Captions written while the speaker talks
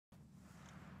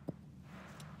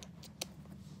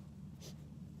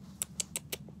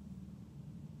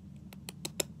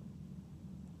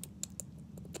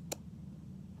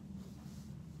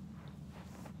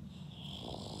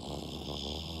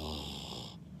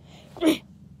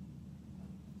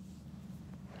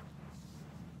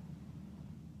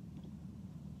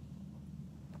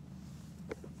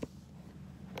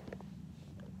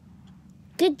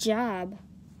Good job.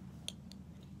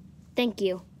 Thank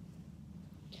you.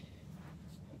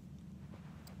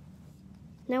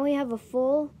 Now we have a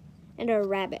foal and a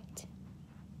rabbit.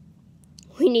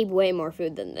 We need way more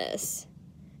food than this.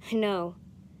 I know.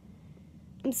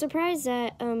 I'm surprised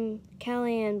that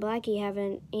Callie and Blackie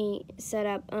haven't set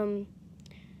up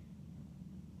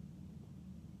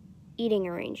eating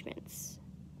arrangements.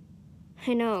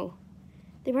 I know.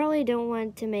 They probably don't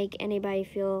want to make anybody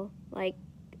feel like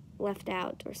left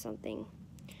out or something.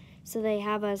 So they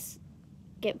have us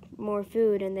get more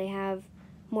food and they have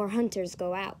more hunters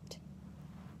go out.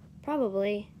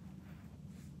 Probably.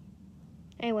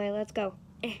 Anyway, let's go.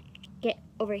 Get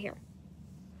over here.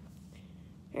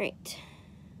 All right.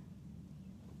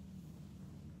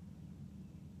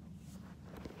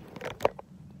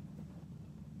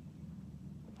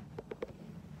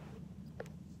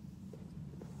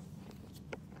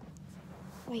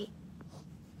 Wait.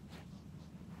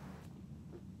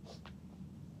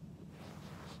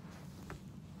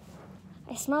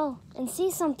 I smell and see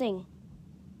something.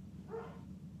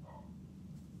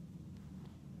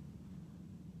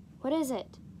 What is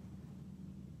it?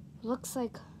 Looks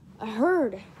like a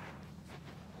herd.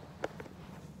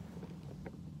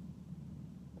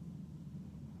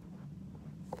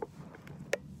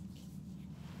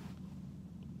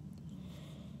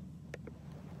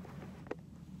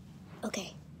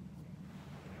 Okay.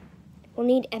 We'll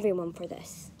need everyone for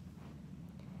this.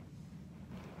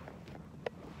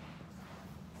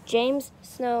 James,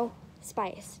 Snow,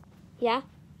 Spice. Yeah?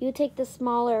 You take the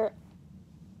smaller,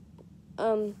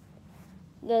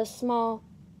 the small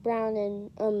brown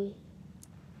and,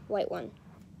 white one.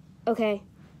 Okay.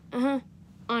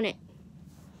 On it.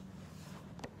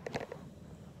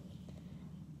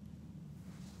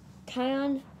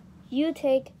 Kion, you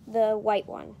take the white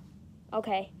one.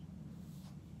 Okay.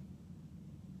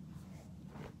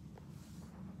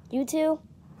 You two?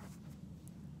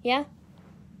 Yeah?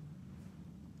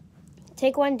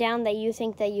 Take one down that you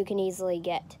think that you can easily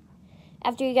get.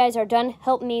 After you guys are done,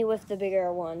 help me with the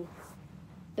bigger one.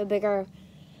 The bigger,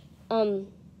 brown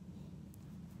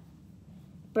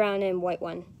and white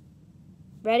one.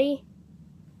 Ready?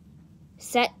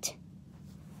 Set.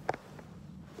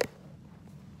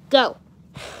 Go.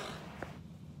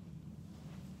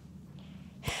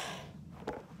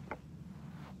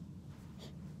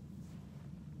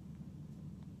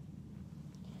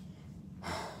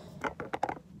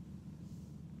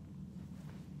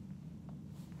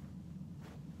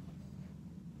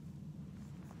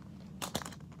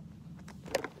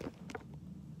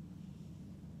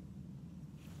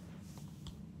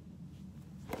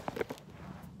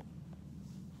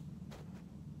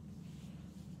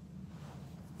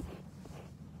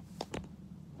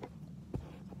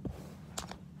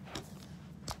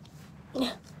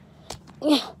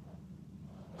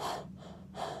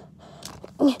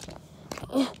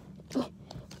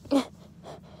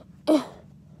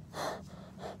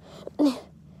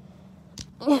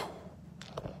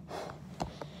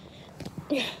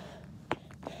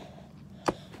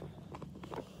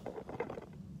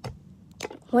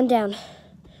 One down.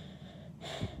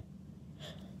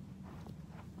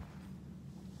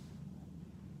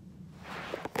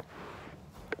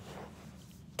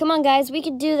 Come on, guys, we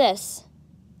can do this.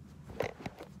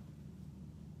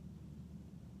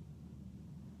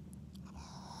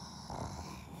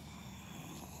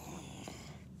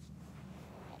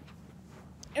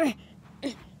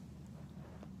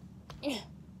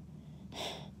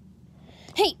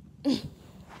 Hey.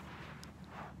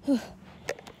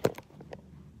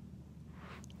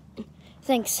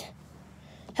 Thanks.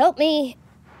 Help me.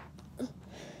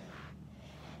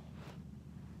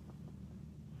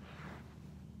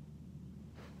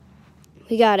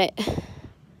 We got it.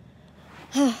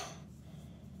 Whew.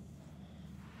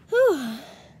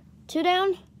 2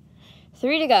 down,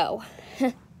 3 to go.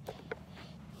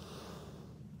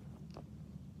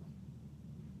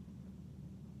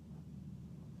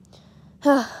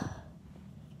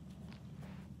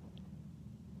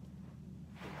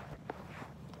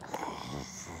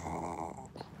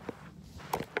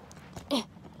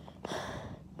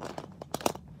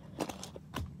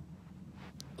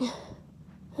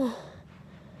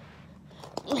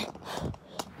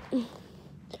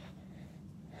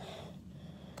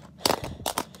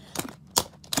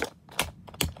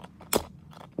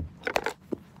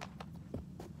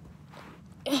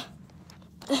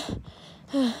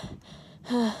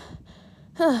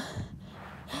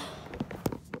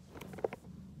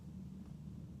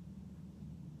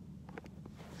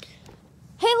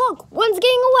 Hey, look! One's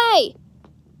getting away!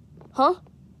 Huh?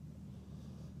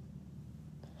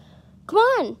 Come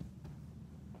on!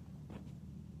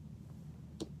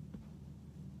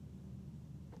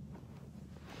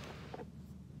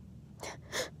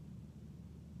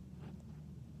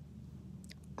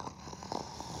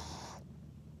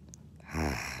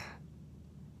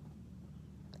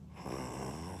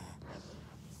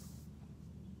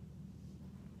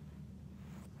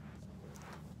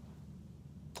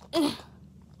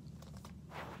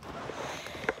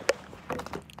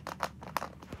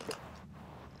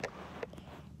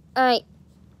 Alright.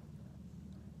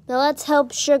 Now let's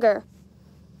help Sugar.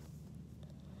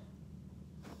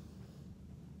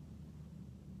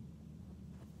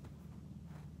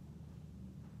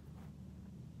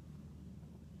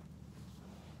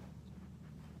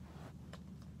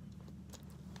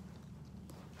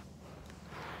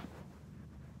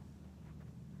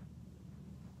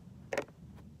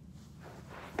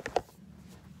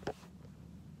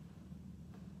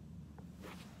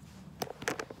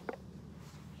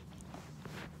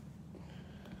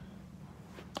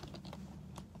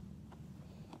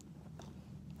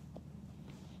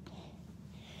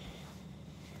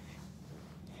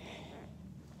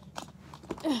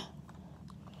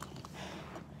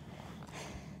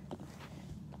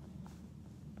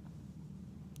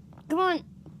 Come on.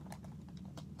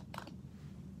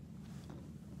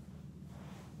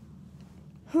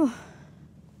 Whew.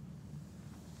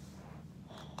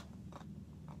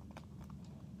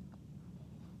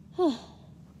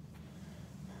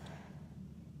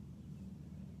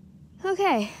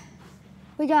 Okay,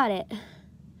 we got it.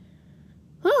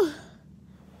 Whew.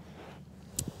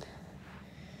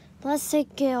 Let's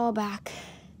take it all back.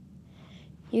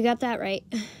 You got that right.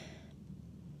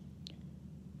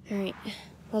 All right,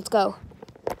 let's go.